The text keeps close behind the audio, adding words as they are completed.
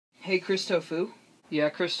Hey, Christofu. Yeah,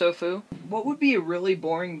 Christofu? What would be a really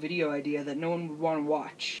boring video idea that no one would want to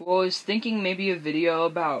watch? Well, I was thinking maybe a video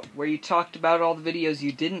about where you talked about all the videos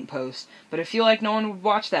you didn't post, but I feel like no one would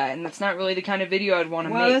watch that, and that's not really the kind of video I'd want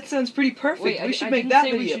to make. Well, that sounds pretty perfect. Wait, we should I make didn't that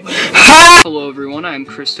say video. Hello everyone, I'm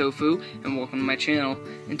Christofu, and welcome to my channel.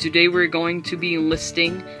 And today we're going to be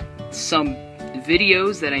listing some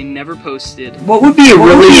videos that I never posted. What would be a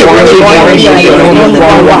really boring video no one would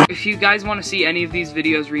want to watch? If you guys want to see any of these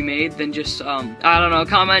videos remade, then just, I don't know,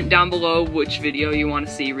 comment down below which video you want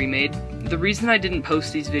to see remade. The reason I didn't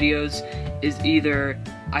post these videos is either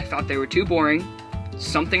I thought they were too boring,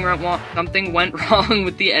 something went wrong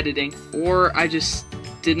with the editing, or I just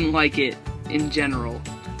didn't like it in general.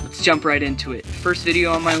 Let's jump right into it. First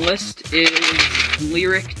video on my list is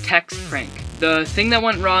Lyric Text Prank. The thing that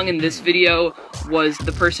went wrong in this video was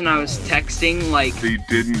the person I was texting, like, they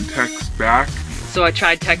didn't text back. So I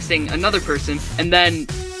tried texting another person, and then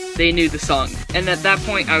they knew the song. And at that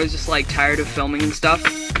point, I was just, like, tired of filming and stuff.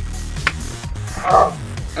 I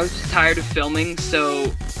was just tired of filming,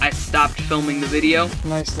 so I stopped filming the video.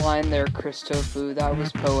 Nice line there, Christofu. That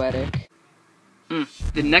was poetic.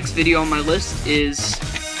 The next video on my list is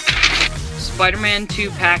Spider-Man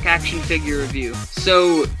 2-pack action figure review.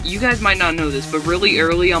 So, you guys might not know this, but really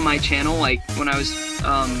early on my channel, like when I was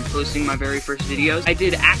posting my very first videos, I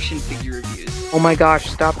did action figure reviews. Oh my gosh,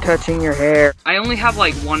 stop touching your hair. I only have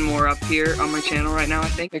like one more up here on my channel right now, I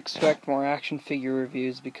think. Expect more action figure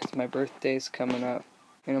reviews because my birthday's coming up,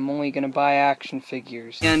 and I'm only gonna buy action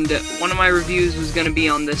figures. And one of my reviews was gonna be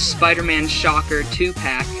on this Spider-Man Shocker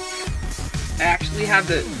 2-pack. I actually have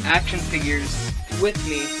the action figures with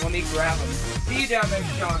me. Let me grab them. See you down there,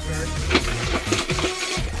 Shocker.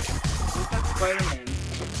 What's that Spider-Man?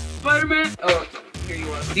 Spider-Man! Oh, here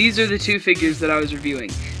you are. These are the two figures that I was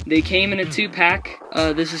reviewing. They came in a 2-pack.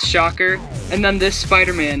 This is Shocker. And then this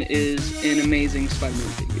Spider-Man is an amazing Spider-Man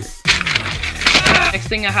figure. Next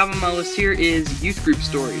thing I have on my list here is youth group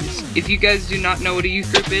stories. If you guys do not know what a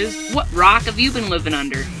youth group is, what rock have you been living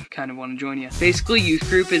under? Kind of want to join you. Basically, youth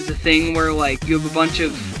group is a thing where, like, you have a bunch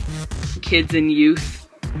of kids in youth.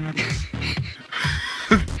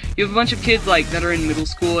 You have a bunch of kids, like, that are in middle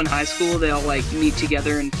school and high school. They all, like, meet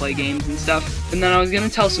together and play games and stuff. And then I was gonna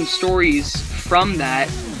tell some stories from that.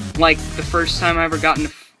 Like, the first time I ever got in a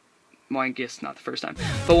well, I guess not the first time,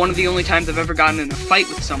 but one of the only times I've ever gotten in a fight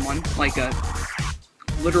with someone, like a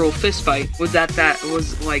literal fist fight, was at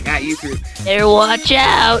youth group. There, watch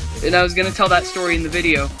out! And I was gonna tell that story in the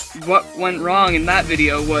video. What went wrong in that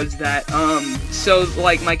video was that, so,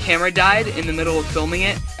 like, my camera died in the middle of filming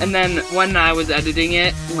it, and then when I was editing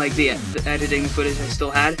it, like, the editing footage I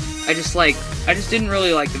still had, I just didn't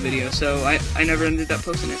really like the video, so I never ended up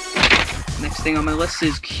posting it. Next thing on my list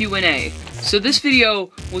is Q&A. So this video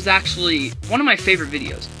was actually one of my favorite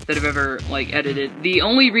videos that I've ever, like, edited. The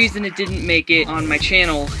only reason it didn't make it on my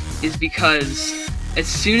channel is because as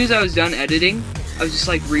soon as I was done editing, I was just,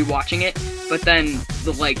 like, rewatching it, but then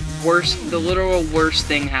the literal worst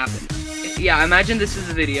thing happened. Yeah, imagine this is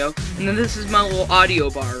the video, and then this is my little audio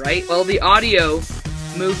bar, right? Well, the audio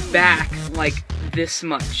moved back, like, this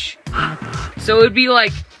much. So it would be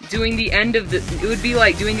like doing the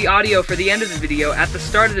audio for the end of the video at the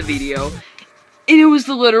start of the video, and it was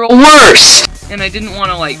the literal worst! And I didn't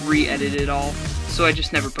want to, like, re-edit it all, so I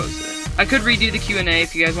just never posted it. I could redo the Q&A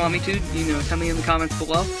if you guys want me to, you know, tell me in the comments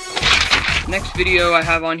below. Next video I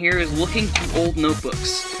have on here is looking through old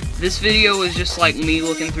notebooks. This video is just like me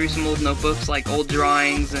looking through some old notebooks, like old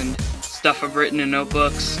drawings and stuff I've written in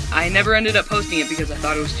notebooks. I never ended up posting it because I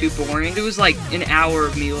thought it was too boring. It was like an hour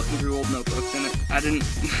of me looking through old notebooks, and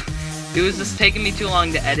it was just taking me too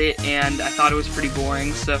long to edit, and I thought it was pretty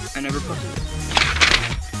boring, so I never posted it.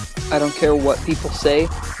 I don't care what people say,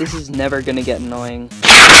 this is never gonna get annoying.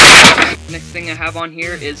 Next thing I have on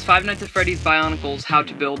here is Five Nights at Freddy's Bionicles How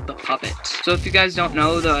to Build the Puppet. So if you guys don't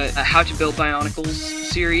know, the How to Build Bionicles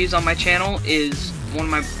series on my channel is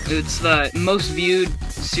it's the most viewed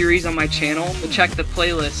series on my channel. So check the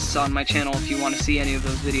playlists on my channel if you want to see any of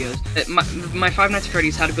those videos. My Five Nights at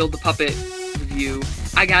Freddy's How to Build the Puppet review,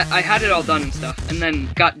 I had it all done and stuff, and then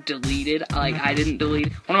got deleted. Like, I didn't delete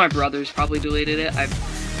it. One of my brothers probably deleted it. I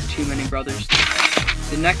have too many brothers.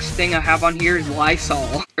 The next thing I have on here is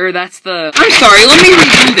Lysol. I'm sorry, let me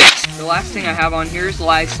redo this. The last thing I have on here is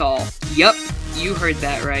Lysol. Yup, you heard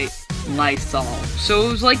that right. Lysol. So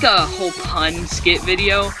it was like a whole pun skit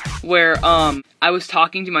video where, I was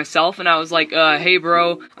talking to myself and I was like, hey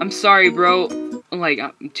bro, I'm sorry bro. Like,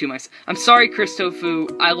 to myself. I'm sorry,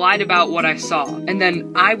 Christofu, I lied about what I saw. And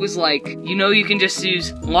then I was like, you know, you can just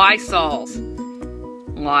use Lysol.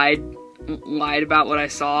 Lied about what I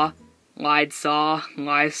saw. Lysol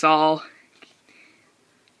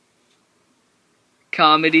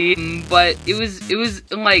comedy, but it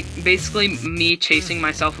was like basically me chasing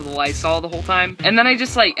myself with a Lysol the whole time, and then I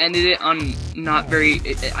just like ended it on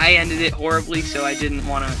I ended it horribly, so I didn't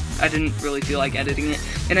really feel like editing it,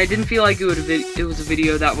 and I didn't feel like it was a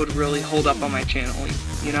video that would really hold up on my channel,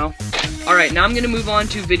 you know? Alright, now I'm gonna move on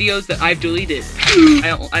to videos that I've deleted.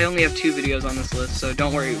 I only have 2 videos on this list, so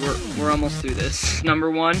don't worry, we're almost through this. Number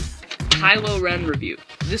 1, Kylo Ren review.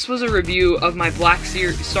 This was a review of my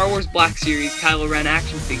Star Wars Black Series Kylo Ren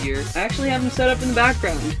action figure. I actually have him set up in the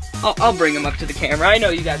background. I'll bring him up to the camera. I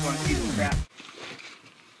know you guys want to see this crap.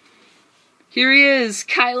 Here he is,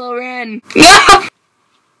 Kylo Ren.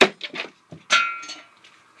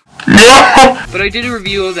 But I did a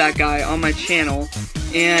review of that guy on my channel,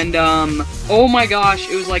 and oh my gosh,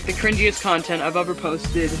 it was like the cringiest content I've ever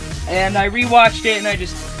posted. And I rewatched it, and I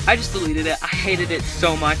just deleted it. I hated it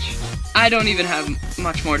so much. I don't even have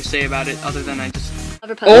much more to say about it other than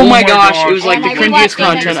oh my gosh, it was like the cringiest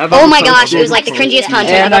content I've ever posted. Oh my gosh, it was like the cringiest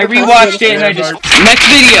content and I rewatched it, and I just next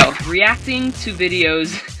video, reacting to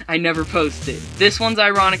videos I never posted. This one's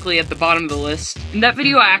ironically at the bottom of the list. In that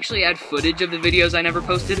video, I actually had footage of the videos I never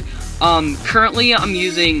posted. Currently, I'm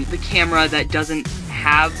using the camera that doesn't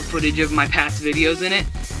have footage of my past videos in it,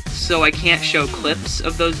 so I can't show clips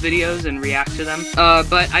of those videos and react to them.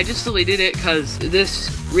 But I just deleted it because this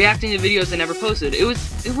reacting to videos I never posted, it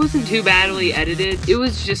wasn't too badly edited. It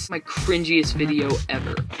was just my cringiest video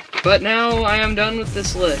ever. But now I am done with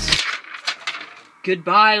this list.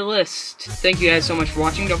 Goodbye, list. Thank you guys so much for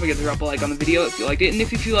watching. Don't forget to drop a like on the video if you liked it, and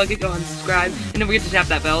if you feel like it, go ahead and subscribe. And don't forget to tap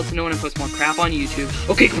that bell to know when I post more crap on YouTube.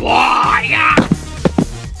 Okay, goodbye!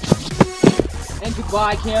 And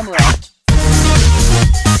goodbye, camera.